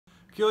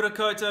Kia ora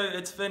koutou,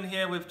 it's Finn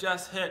here. We've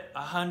just hit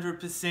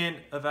 100%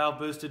 of our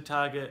boosted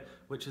target,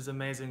 which is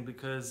amazing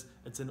because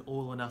it's an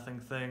all or nothing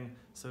thing.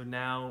 So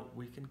now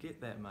we can get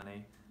that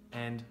money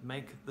and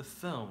make the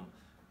film,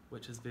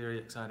 which is very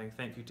exciting.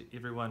 Thank you to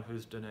everyone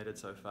who's donated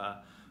so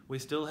far. We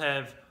still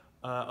have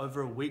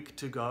over a week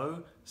to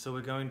go, so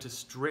we're going to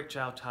stretch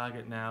our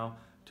target now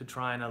to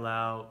try and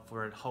allow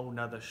for a whole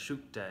nother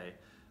shoot day,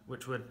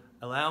 which would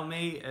allow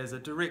me as a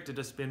director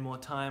to spend more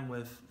time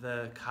with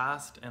the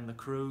cast and the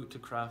crew to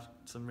craft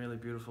some really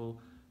beautiful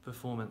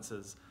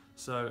performances.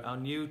 So our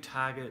new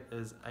target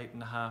is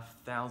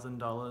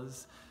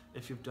 $8,500.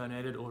 If you've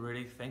donated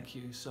already, thank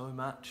you so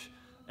much.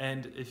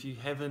 And if you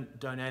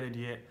haven't donated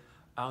yet,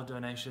 our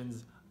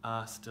donations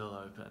are still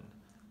open.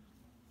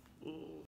 Ooh.